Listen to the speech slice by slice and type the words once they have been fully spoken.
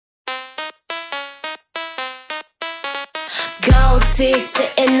Goatee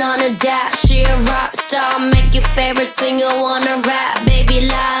sitting on a dash. She a rock star, make your favorite singer wanna rap. Baby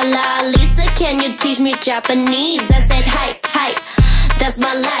la la, Lisa, can you teach me Japanese? I said hype, hype, that's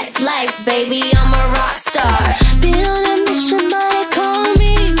my life, baby, I'm a rock star. Been on a mission, but they call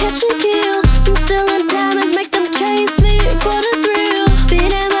me catch and kill. I'm still in diamonds, make them chase me for the thrill.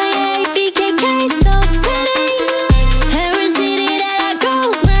 Been MIA, BKK, so pretty. Every city that I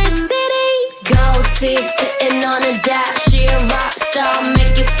go's my city. Goatee sitting on a dash. She a rock star,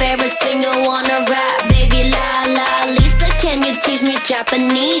 make your favorite singer wanna rap. Baby la la, Lisa, can you teach me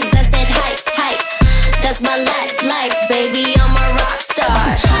Japanese? I said hype, hype, that's my life, baby, I'm a rock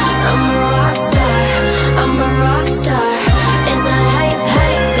star. I'm a rock star, I'm a rock star. Is that hype,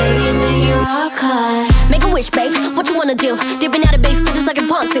 hype, baby, make you rock hard. Make a wish, babe, what you wanna do? Dipping out of base cities like a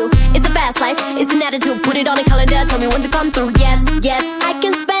ponzu. It's a fast life, it's an attitude. Put it on a calendar, tell me when to come through. Yes, yes, I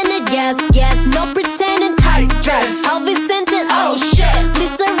can spend it, yes, yes. No pretending, tight dress, I'll be sent it, oh shit.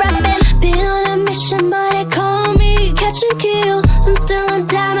 Lisa rapping, been on a mission, but they call me catch and kill. I'm still in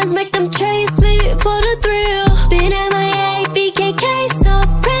diamonds, make them chase me for the thrill. Been MIA, BKK, so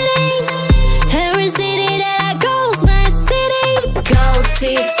pretty. Every city that I go's my city.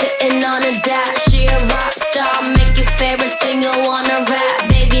 Goatee sitting on a dash. She a rock star, make your favorite singer wanna rap.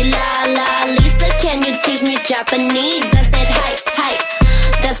 Baby la la, Lisa, can you teach me Japanese? I said hype, hype,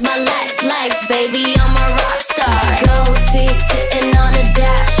 that's my life, baby, I'm a rock star. Goatee sitting on a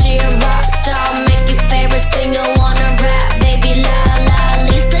dash. She a rock star, make your favorite singer wanna rap. Baby la la,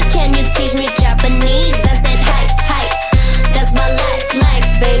 Lisa, can you teach me Japanese? I said hype, hype, that's my life,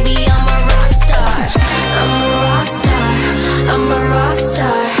 baby, I'm a rock star. I'm a rock star, I'm a rock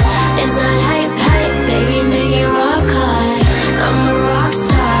star. Is that hype, hype, baby, make you rock hard. I'm a rock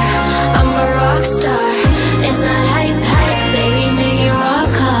star, I'm a rock star. Is that hype, hype, baby, make you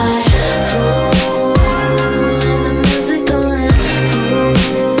rock hard. Fool, and the music going. Fool,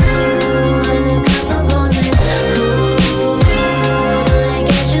 and the girls are posing. Fool, I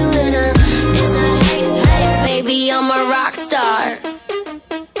get you in a. Is that hype, hype, baby, I'm a rock star.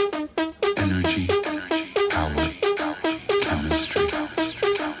 Energy, power, chemistry.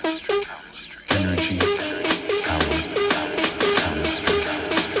 Energy, power, chemistry.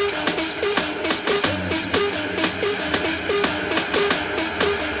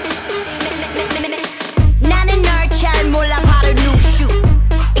 나는 널 잘 몰라 바로 new shoe.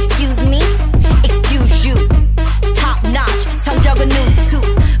 Excuse me, excuse you. Top notch, 성적은 누수.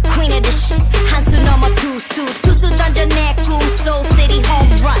 Queen of the shit, 한 수 넘어 투수. 투수 던져 내 꿈, Soul City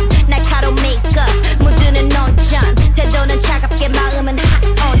home run. 날카로운 makeup, 무드는 논전. 태도는 차갑게 마음은 hot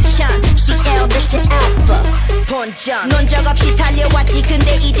on 천. CL this shit alpha, 본전. 논적 없이 달려왔지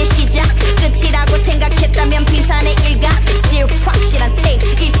근데 이제 시작. 끝이라고 생각했다면 빈산의 일각. Still 확실한 taste,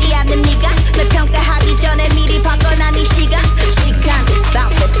 잃지 않는 네가. 널 평가하기 전에 미리 바꿔놔 네 시간. 시간 is about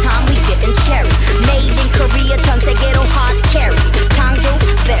the time we getting cherry. Made in Korea, 전 세계로 hard carry. 강도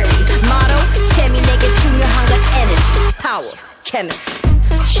berry, motto 재미 내게 중요한 건 energy, power, chemistry.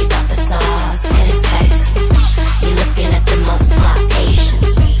 She got the sauce and it's spicy. You looking at the most fly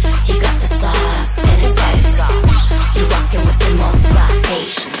Asians. You got the sauce and it's spicy. You rockin' with the most fly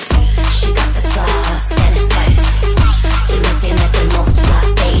Asians. She got the sauce and it's spicy. You looking at the most fly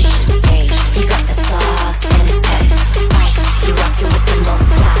Asians. You got the sauce and it's spicy. You rockin' with the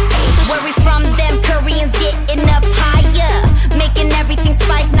most fly Asians. Where we from, them Koreans getting up higher. Making everything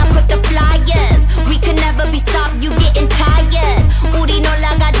spice, now put the flyers. We can never be stopped, you getting tired. 우린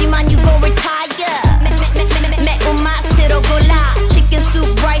올라가지만 you gon' retire. 매운 맛으로 골라. Chicken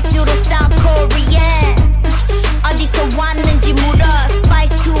soup, rice noodle style Korean. 어디서 왔는지 물어.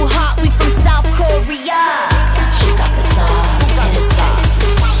 Spice too hot, we from South Korea. She got the sauce and it's spicy.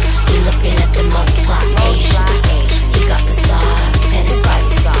 You looking at the most fly Asians. You got the sauce and it's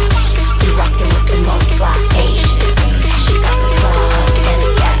spicy. You rockin' with the most fly Asians. She got the sauce and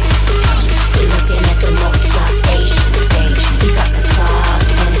it's spicy. You looking at the most fly Asians. You got the sauce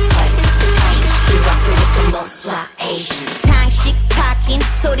and it's spicy. You rockin' with the most fly Asians. 상식 파킨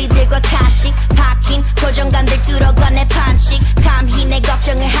소리들과 가식 파킨 고정관들 뚫어가네 판식 감히 내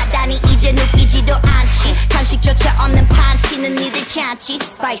걱정을 하다니 이제 느끼지도 않지 간식조차 없는 판치는 니들 chancy.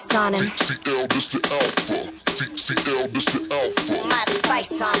 Spice on him. TCL, this the alpha. TCL, this the alpha. My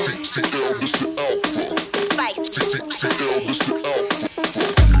spice on him. TCL, this the alpha. Spice. TCL, this the alpha.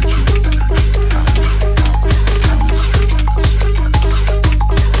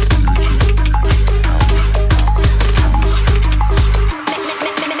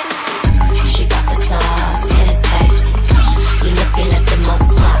 She got the sauce and it's spicy. You looking at the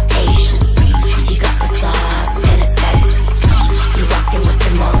most fly Asians. You got the sauce and it's spicy. You rockin' with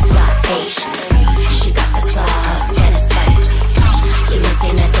the most fly Asians. She got the sauce and it's spicy.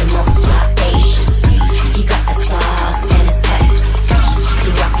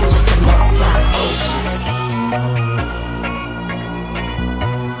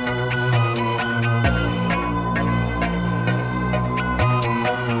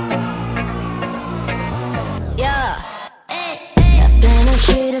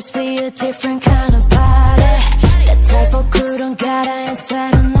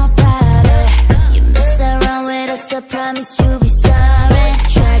 I don't know about it. You mess around with us, I promise you'll be sorry.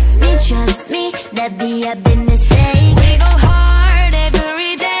 Trust me, that be a big mistake. We go hard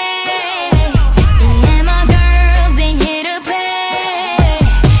every day. Me and my girls ain't here to play.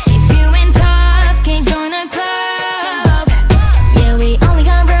 If you ain't tough, can't join the club. Yeah, we only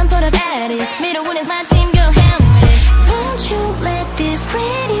got room for the baddest. Middle one is my team, girl, handle it. Don't you let these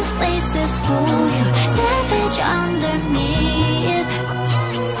pretty faces fool you. Savage underneath.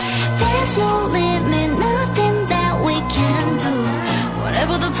 There's no limit, nothing that we can do.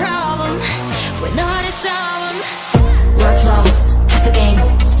 Whatever the problem, we know how to solve them. Workflow, hustle game,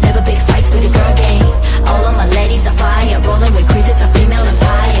 never big fights with the girl gang. All of my ladies are fire, rolling with cruises, a female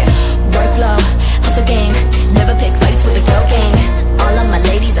empire. Workflow, hustle game, never pick fights with the girl gang. All of my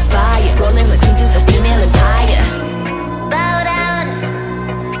ladies are fire, rolling with cruises, a female empire. Bow down,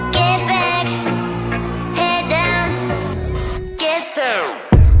 get back, head down, get down.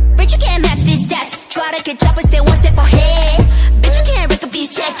 Bitch, you can't match these stats. Try to catch up and stay one step ahead. Bitch, you can't rack up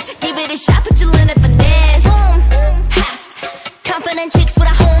these checks. Give it a shot, but you learn it finesse. Boom, ha. Confident chicks with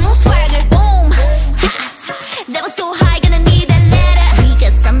a whole new swagger. Boom, ha. That was so high, gonna need that ladder. We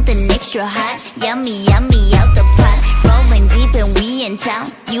got something extra hot, yummy, yummy out the pot. Rolling deep and we in town.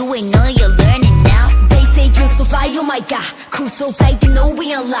 You ain't know you're learning now. They say you're so fly, oh my god. Cruise so tight, they know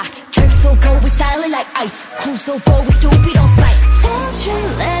we unlock. Drip so cold, we styling like ice. Cruise so bold, we stupid on sight. Don't you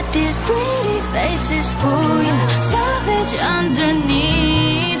let these pretty faces fool you. Savage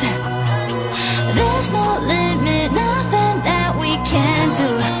underneath. There's no limit, nothing that we can't do.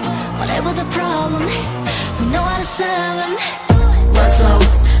 Whatever the problem, we know how to solve them. Workflow,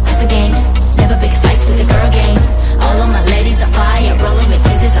 hustle game, never big fights with the girl gang. All of my ladies are fire, rolling with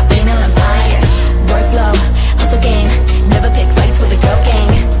cruises, a female empire. Workflow, hustle game, never pick fights with the girl gang.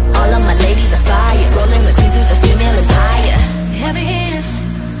 All of my ladies are fire, rolling with cruises, a female empire. Heavy hitters,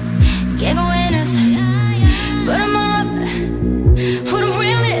 get go winners, put 'em up for the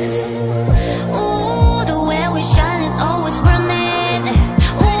realest. Ooh, the way we shine is always burning.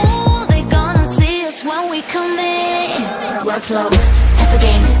 Ooh, they gonna see us when we come in. Workflow, that's the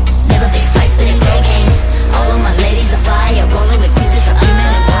game, never big fights with a girl gang. All of my ladies are fire, rolling with cruises, a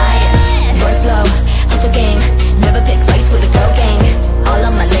female empire. Workflow, that's the game, never pick fights with a girl gang. All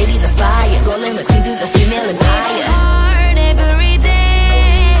of my ladies are fire, rolling with cruises, a female empire. Every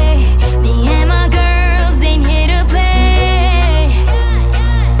day, me and my girls ain't here to play.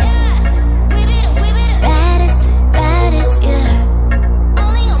 Baddest, baddest, yeah.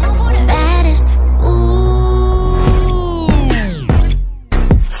 Baddest, ooh.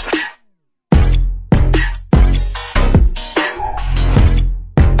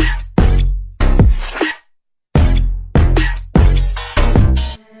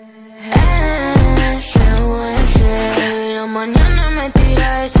 Mañana me tira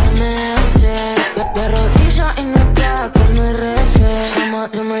SMS de rodillas y no es para que me rece. Llama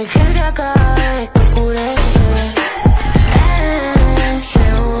de emergencia cada vez que oscurece.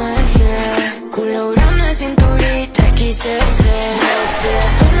 SOS, culo grande, cinturita, XS.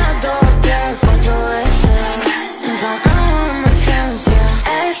 Una, dos, tres, cuatro veces. Llamamos de emergencia.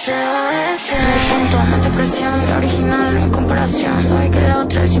 SOS. En el punto, mete presión. La original no hay comparación. Sabe que la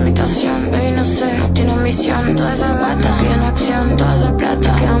otra es imitación. Baby, no sé, tiene ambición. Toda esa gata piden acción. Toda esa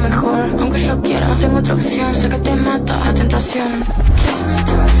plata queda mejor. Aunque yo quiera, no tengo otra opción. Sé que te mata la tentación.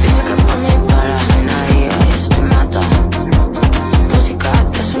 Dice que por mí para, no hay nadie y eso te mata. Música,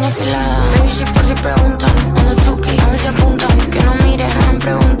 las uñas afiladas. Baby, si por si preguntan, ando chuki, a ver si apuntan. Que no miren, no me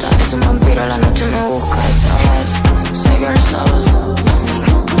preguntan. Es un vampiro, a la noche me busca. Esta vez, save your souls.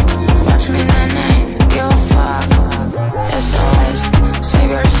 Watch me, nene, give a fuck. Esta vez, save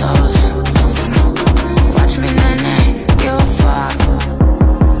your souls. Watch me, nene, give a fuck.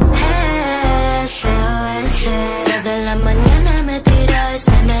 SOS, desde la mañana me tira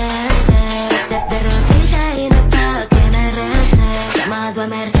SMS. De rodillas y no es para que me rece. Llamado a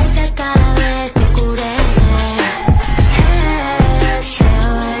emergencia cada vez que oscurece.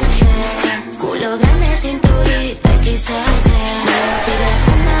 SOS, culo grande, cinturita, XS. Tira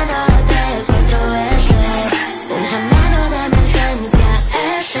una, dos, tres, cuatro veces. Un llamado de emergencia.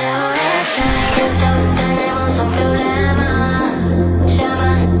 SOS. Tenemos un problema.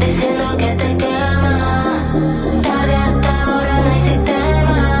 Llamas diciendo que te quema. Tarde hasta ahora no hay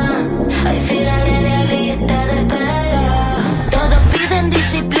sistema. Hay fila en la lista de espera. Todos piden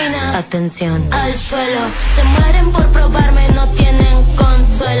disciplina. Atención al suelo. Se mueren por probarme, no tienen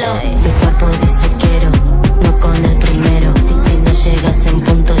consuelo. Mi cuerpo dice quiero, no con el primero. Si no llegas en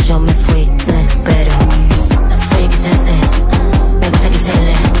punto yo me fui, no espero. Soy XS, me gusta XL.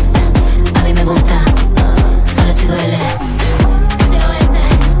 A mí me gusta, solo si duele. SOS.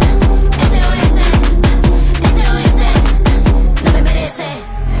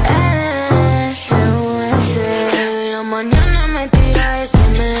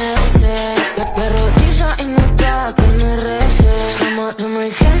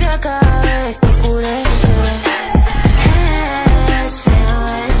 cada vez que oscurece.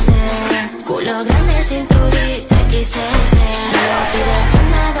 SOS, culo grande, cinturita XS. Me pide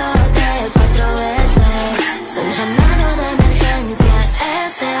 1, 2, 3, 4 veces. Un llamado de emergencia.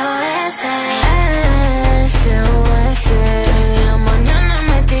 SOS, SOS. Y la mañana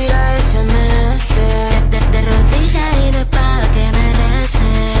me tira SMS. De rodillas y de paga que merece.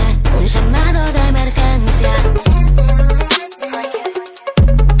 Un llamado de emergencia.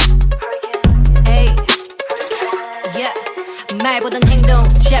 Hey, yeah. 말보단 행동,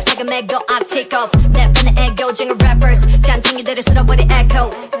 jetpack은 메고 I take off. 내 팬의 애교쟁이 rappers, 잔챙이들을 쓸어버린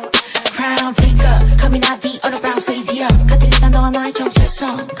echo. Crown taker, coming out the underground savior. 가들리다 너와 나의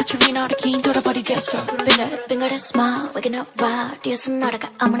정체성, 카트리나를 긴 돌아버리겠어. 빙글빙글 smile, waking up raw. 뒤에서 날아가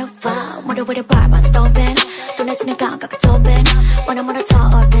아무나 wow. 머리 위를 밟아 stomping. 눈에지는 감각을 도pen. 원하면 더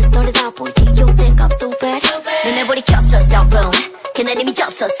어른 노래 다 보이지. You think I'm stupid. 눈에 불이 켰어 cell phone. 걔는 이미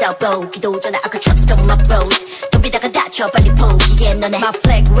졌어 cell phone. 기도 전에 I could trust on my bros. 덤비다가 다쳐 빨리 포기해 너네. My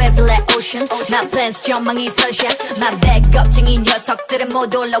flag wave like ocean. My plans 전망이 sunshine. My backup 쟁이 녀석들은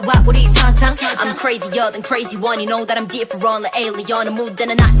못 올라와 우리 선상. I'm crazier than crazy one. You know that I'm different like alien.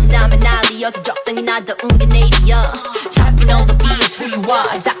 무대는 나타나면 난리여서 적당히 나다운 게 내일이야. Typing all the beats who you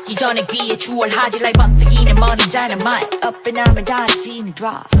are. 닿기 전에 귀에 추월하지 like 버티기 내 머리 dynamite. Up and 하면 다리지는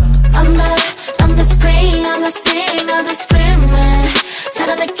drop. I'm the screen, I'm the scene, I'm the screaming.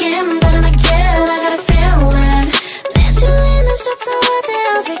 다른 느낌, 다른 느낌, I got a feeling. 내 주위는 쏟아져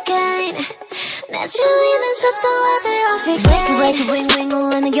every gain. 내 주위는 쏟아져 every gain. Wake wing wing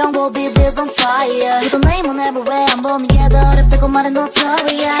울리는 경보 beat is on fire. You don't name on everywhere. 안 보는 게 더 어렵다고 말해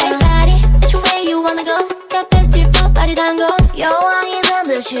notorious. Hey buddy, which way you wanna go? Got best you for body tangos. 여왕이 된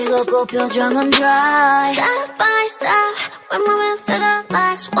듯이 걷고 표정은 dry. Step by step, we're moving to the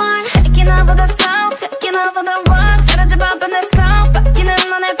next one. Taking over the sound, taking over the world. 떨어져 봐봐 let's go. 바뀌는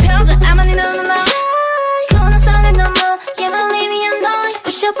너의 표정 아마 네 눈은 나. 그는 선을 넘어, yeah my living and die.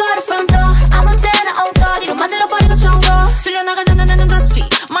 Push up out the front door. 아무 데나 엉터리로 만들어버리고 청소. 쓸려나가는 눈은 dusty.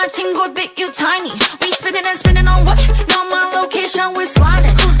 My team go big, you tiny. We spinning and spinning on what? Know my location, we're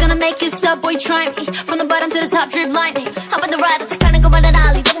sliding. Who's gonna make it stop, boy, try me. From the bottom to the top, drip lightning. Up on the ride, 착하는 것만은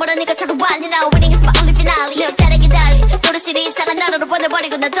알리. 동물하니까 차로 완리. Now winning is my only finale. 내 자리기 달리. 도로실이 이상한 나라로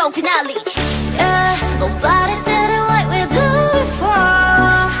보내버리고 난 또 finale. Yeah, nobody did it like we do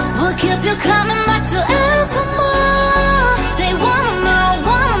before. We'll keep you coming back to ask for more. They wanna know,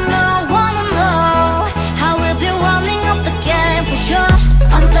 wanna know, wanna know how we've been running up the game for sure.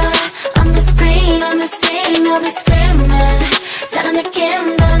 On the screen, on the scene, on the screaming. 다른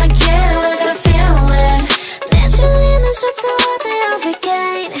느낌, 다른 느낌, I got a feeling. 내 주위는 쏟아져 every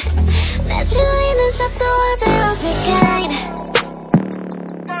gain. 내 주위는 쏟아져 every gain.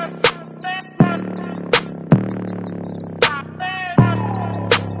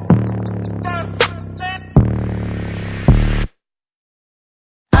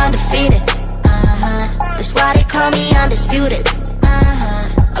 Undefeated, that's why they call me undisputed.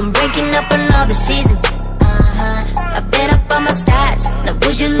 I'm breaking up another season. I've been up on my stats. Now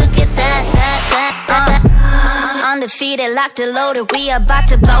would you look at that. Undefeated, locked and loaded, we about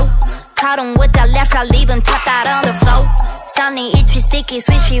to go. Caught 'em with that left, right, leave 'em tapped out on the floor. Sunny, itchy, sticky,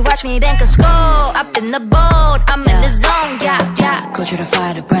 swishy, watch me bank a score. Up in the boat, I'm in the zone, yeah, yeah. Go try to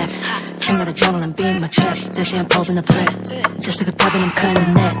fire the breath. Finger the jungle and beat my chest. They say I'm posing a threat. Just like a pebble, I'm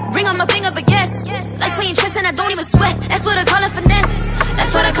cutting the net. Ring on my finger, but yes. Like clean chest and I don't even sweat. That's what I call it finesse.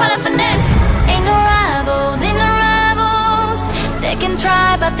 That's what I call it finesse. Ain't no rivals, ain't no rivals. They can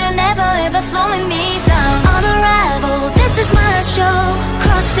try, but they're never ever slowing me down. On arrival, this is my show.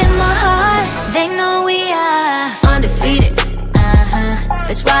 Crossing my heart, they know we are Undefeated,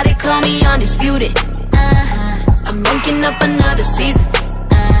 that's why they call me undisputed. I'm ranking up another season.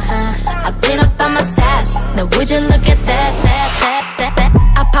 I've been up on my stats. Now would you look at that.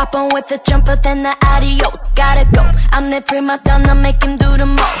 I pop on with the jumper, then the adios. Gotta go, I'm the prima donna, make him do the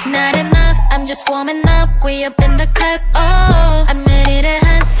most. Not enough, I'm just warming up. We up in the club, oh I'm ready to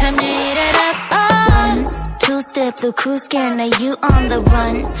hunt, time to eat it up, oh. 2-step, look who's scared, now you on the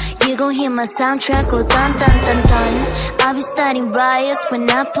run. You gon' hear my soundtrack go dun dun dun dun. I'll be starting riots when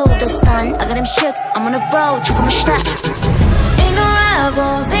I pull the stun. I got him shook, I'm on a road, check on my step. Ain't no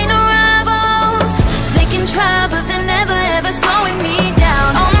rivals, ain't no rivals. They can try, but they're never ever slowing me down.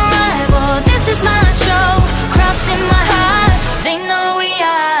 On arrival, this is my show. Crossing my heart, they know we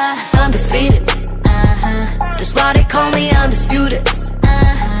are undefeated. That's why they call me undisputed.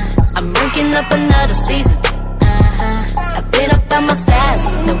 I'm ranking up another season. I've been up on my stats.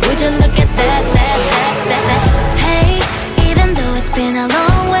 Now would you look at that. Hey, even though it's been a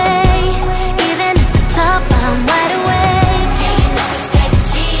long way, even at the top I'm wide awake.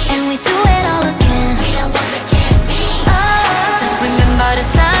 And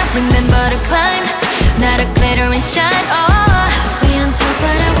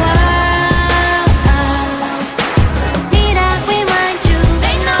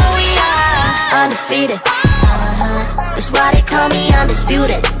undefeated. That's why they call me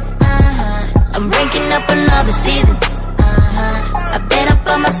undisputed. I'm ranking up another season. I've been up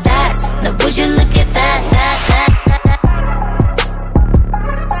on my stats. Now would you look at that,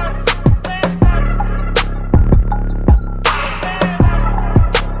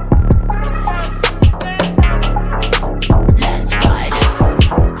 Let's ride.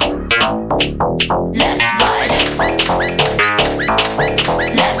 Let's ride.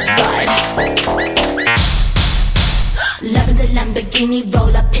 Let's ride. Lavender Lamborghini,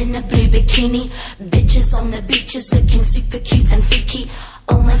 roll up in a blue bikini. Bitches on the beaches looking super cute and freaky.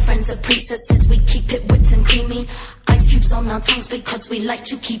 All my friends are princesses, we keep it whipped and creamy. Ice cubes on our tongues because we like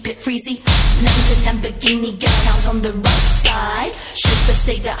to keep it freezy. Lavender Lamborghini, get out on the right side. Chauffeur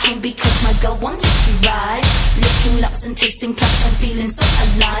stayed at home because my girl wanted to ride. Licking laps and tasting plush, I'm feeling so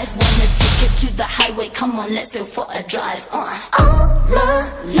alive. Wanna take it to the highway, come on, let's go for a drive. All my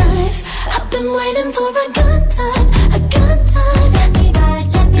life, I've been waiting for a good time, a good time. Let me ride,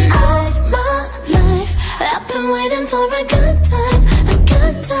 let me ride. All my life, I've been waiting for a good time, a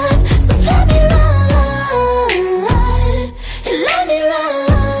good time. So let me ride, let me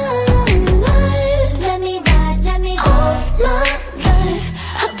ride, let me ride, let me ride. All my life,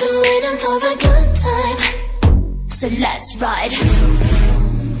 I've been waiting for a good time. So let's ride.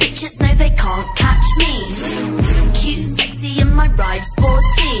 Bitches know they can't catch me. Cute, sexy in my ride,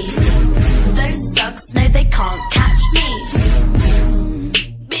 sporty. Those slugs know they can't catch me.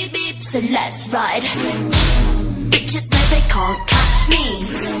 Beep beep. So let's ride. Bitches know they can't catch me.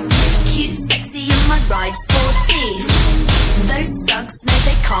 Cute, sexy in my ride, sporty. Those slugs know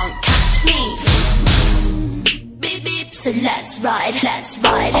they can't catch me. Beep beep. So let's ride, let's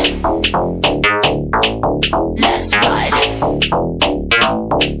ride. Let's ride.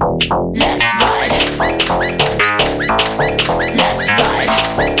 Let's ride. Let's ride.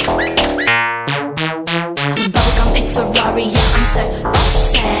 Bubblegum pink Ferrari, yeah, I'm so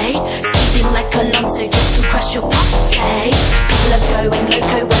bossy. Speeding like Alonso just to crash your party. People are going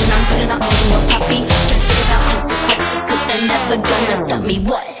loco when I'm pulling up to your puppy. Don't think about consequences cause they're never gonna stop me.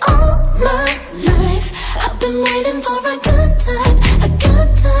 What? All my life, I've been waiting for a good time, a good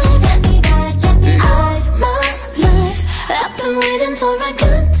time. Let me ride, let me ride. All my life, I've been waiting for a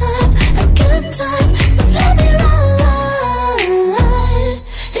good time, a good time. So let me ride,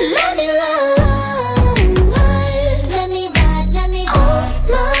 let me ride, let me ride, let me ride. All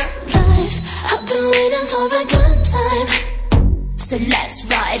my life, I've been waiting for a good time. So let's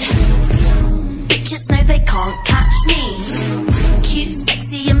ride. Bitches know they can't catch me. Cute,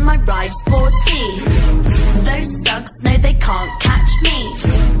 sexy in my ride, sporty. Those slugs know they can't catch me.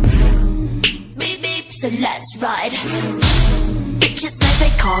 Beep beep. So let's ride. Bitches know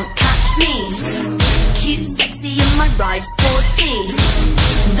they can't catch me. Cute, sexy in my ride, sporty.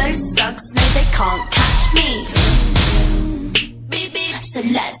 Those slugs know they can't catch me. Beep beep. So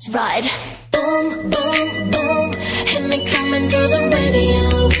let's ride. Boom, boom, boom. Hit me coming through the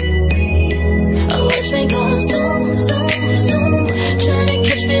radio. Watch me go zoom, zoom, zoom. Try to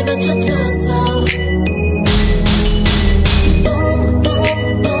catch me but you're too slow. Boom,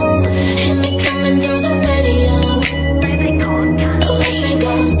 boom, boom. Hit me coming through the radio. Watch me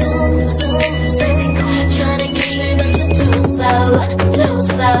go zoom, zoom, zoom. Try to catch me but you're too slow. Too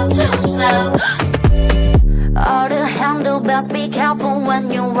slow, too slow. All the handlebars, be careful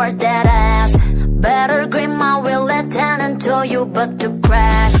when you work that ass. Better grip my wheel, Lieutenant, told you but to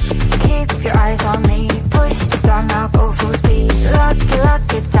crash. Keep your eyes on me, push the start, now go full speed. Lock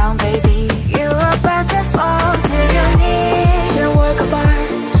it down, baby. You're about to fall to your knees. She a work of art,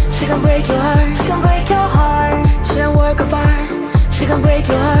 she can break your heart. She can break your heart. She a work of art, she can break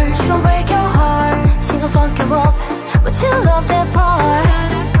your heart. She can break your heart. She can fuck you up, but you love that part.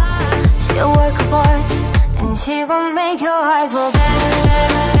 She a work of art, and she gon' make your eyes roll back.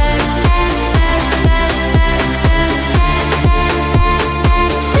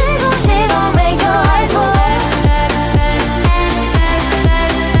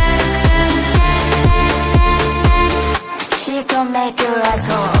 Make your eyes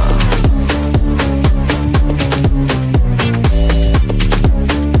roll.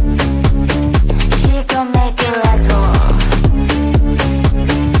 She gon' make your eyes roll.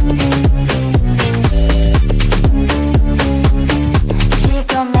 She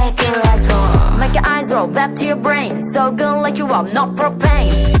gon' make your eyes roll. Make your eyes roll back to your brain. So good, light you up, not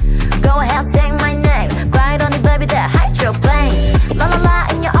propane. Go ahead, say my name. Glide on it, baby, that hydroplane. La la la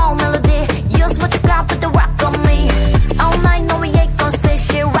in your own melody. Use what you got, put the rock on me. All night, no, we ain't gon' stay.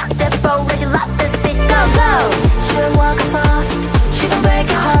 She rock that boat, let you love this beat. Go, go. She can walk a fast. She can break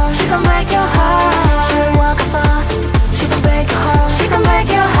your heart. She can break your heart. She can walk a fast. She can break your heart. She can break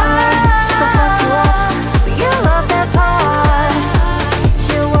your heart. She can fuck you up.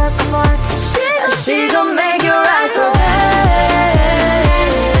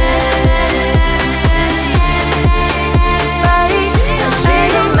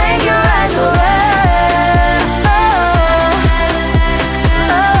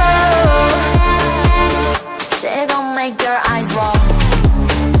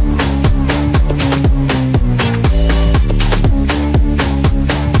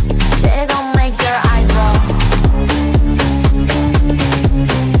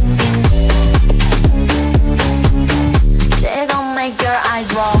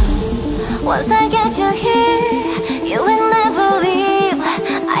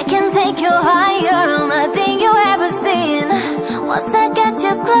 take you higher, nothing you ever seen. Once I get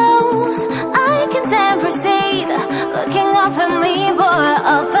you close, I can then proceed. Looking up at me, boy,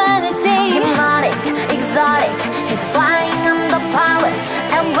 a fantasy. Hypnotic, exotic, he's flying, I'm the pilot.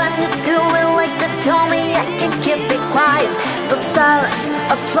 And when you do it like that, tell me I can keep it quiet. The silence,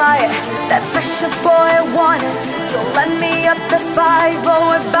 apply it, that pressure boy I want it. So let me up at 5,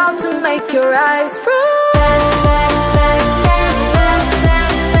 oh, about to make your eyes roll.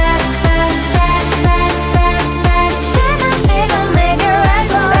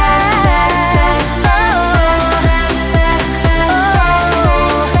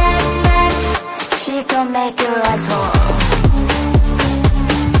 Make your eyes roll.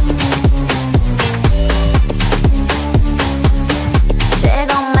 She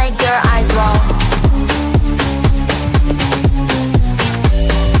gon' make your eyes roll.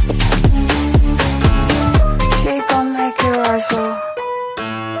 She gon' make your eyes roll.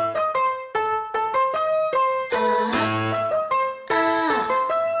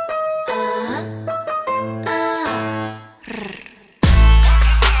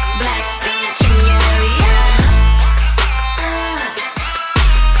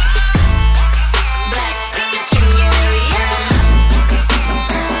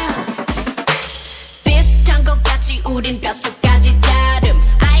 우린 뼛속까지 다름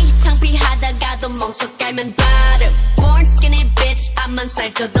아이 창피하다가도 멍석 깔면 발음 Born skinny bitch 앞만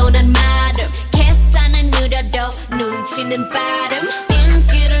살쪄도 난 마름 계산은 느려도 눈치는 빠름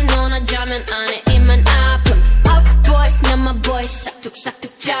인기를 논하자면 안에 입만 아픔 Puff boys 난 my boys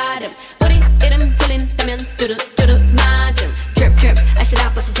싹둑싹둑 자름 우리 이름 들린다면 뚜루뚜루 맞음 Drip drip I sit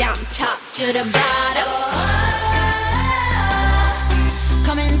up bust it down top to the bottom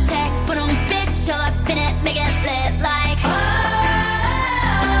검은색 분홍빛 all up in it make it lit like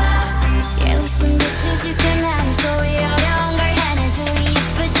Yeah we some bitches you can manage 또 어려운 걸 해내줘 우리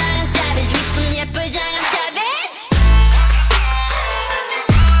예쁘장한 savage we some 예쁘장한 savage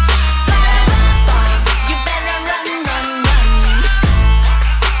You better run run run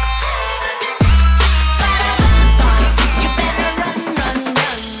You better run run run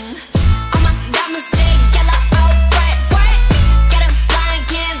Oh my God mistake yellow oh bright bright Get 'em blind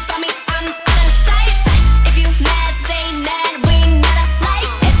can't find me I'm out of sight If you mad stay mad we not alike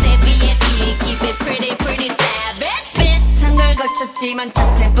S-A-V-A-T keep it pretty pretty savage 비슷한 걸 걸쳤지만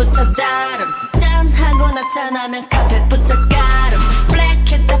자태부터 다름 짠하고 나타나면 카펫부터 가름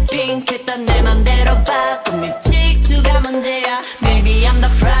블랙했다 핑크했다 내 맘대로 바꿈 네 질투가 문제야 Maybe I'm the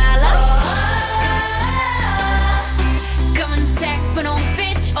problem 검은색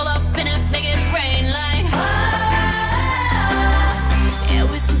분홍빛 all up in it make it rain like Yeah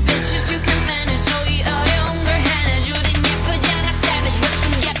we some bitches you can manage 또 이 어려운 걸 해내줘 우린 예쁘장한 savage we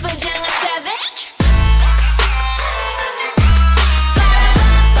some 예쁘장한 savage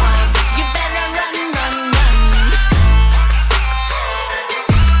You better run run run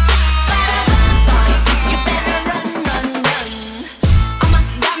You better run run run Oh my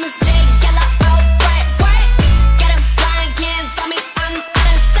God mistake yellow oh bright bright Get 'em blind can't find me I'm out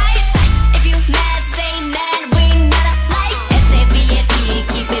of sight If you mad stay mad we not alike S-A-V-A-T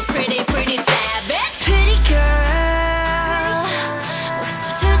keep it pretty pretty savage Pretty girl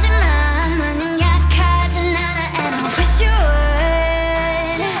웃어주지만 마냥 약하진 않아 And I wish you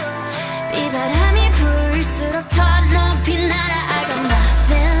would 비바람이 불수록 더 높이 날아 I got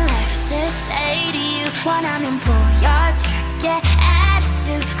nothing left to say to you 원하면 보여줄게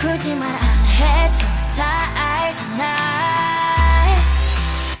attitude 굳이 말 안 해도 다 알잖아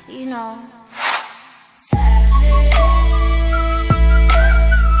You know Savage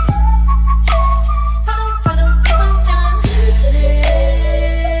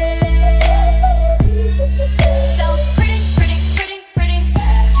So pretty, pretty, pretty, pretty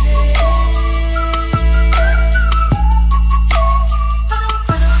savage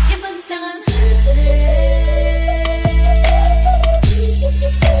예쁜장한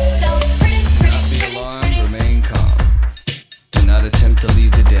So pretty, pretty, Be pretty, alarmed, pretty remain calm. Do not attempt to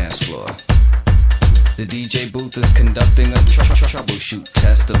leave the dance floor. The DJ booth is conducting a troubleshoot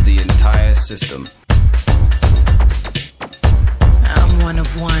test of the entire system. I'm one of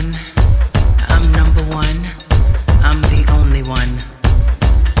one. I'm number one. I'm the only one.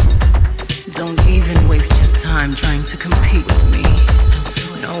 Don't even waste your time trying to compete with me.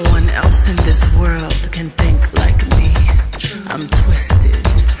 No one else in this world can think like me. I'm twisted,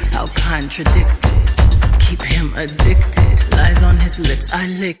 how contradicted. Keep him addicted. Lies on his lips, I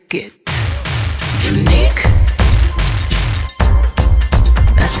lick it. Unique.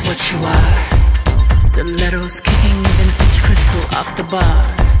 That's what you are. Stilettos kicking vintage crystal off the bar.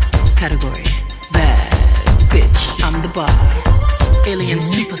 Category, bad bitch, I'm the bar. alien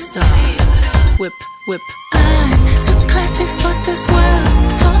superstar. Whip, whip. I'm too classy for this world.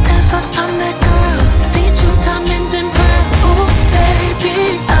 Forever I'm that girl. Feed you diamonds and pearls. Oh baby,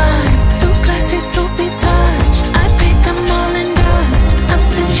 I'm too classy to be touched. I paid them all in dust. I'm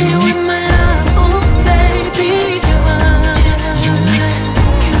stingy with my love. Oh baby,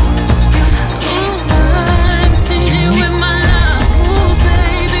 I'm stingy with my love. Oh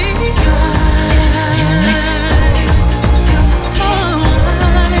baby,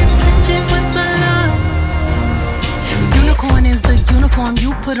 I'm stingy with my love. Unicorn is the uniform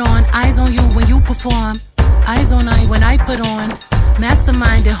you put on. Eyes on you when you perform. Eyes on I when I put on.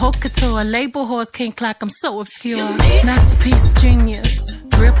 Mastermind and haute couture. Label horse can't clock, I'm so obscure. Masterpiece genius.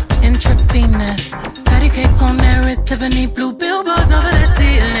 Drip intravenous. Patty cake on there is Tiffany blue billboards over the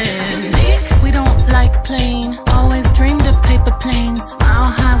ceiling. We don't like plain. Always dreamed of paper planes.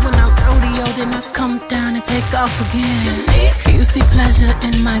 Mile high when I rodeo, then I come down and take off again. You see pleasure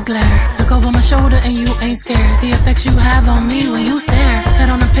in my glare. Look over my shoulder and you ain't scared. The effects you have on me when you stare. Head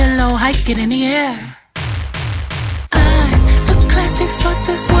on a pillow, hike it in the air. I'm too classy for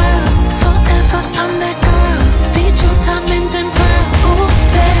this world. Forever I'm that girl. Feed you diamonds and pearls. Oh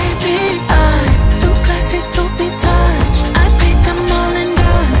baby, I'm too classy to be touched. I paid them all in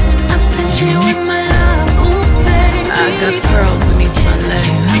dust. I'm stingy with my love. Oh baby, I got pearls beneath my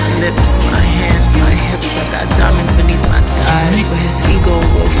legs, my lips, my hands, my hips. I got diamonds beneath my thighs, where his ego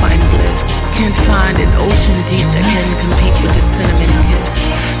will find bliss. Can't find an ocean deep that can compete with a cinnamon kiss.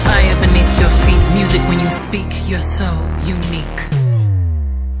 Fire beneath your feet, music when you speak. You're so unique.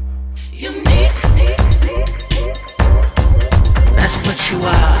 Unique. That's what you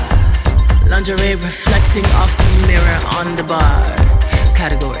are. Lingerie reflecting off the mirror on the bar.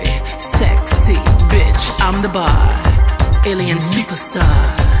 Category, sexy bitch, I'm the bar. Alien superstar.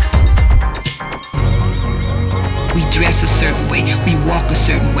 We dress a certain way, we walk a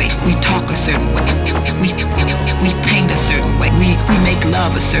certain way, we talk a certain way, we paint a certain way, we make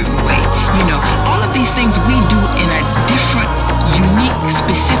love a certain way. You know, all of these things we do in a different, unique,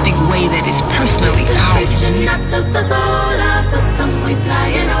 specific way that is personally ours. Reaching out to the solar system, we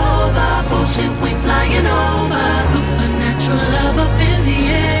flying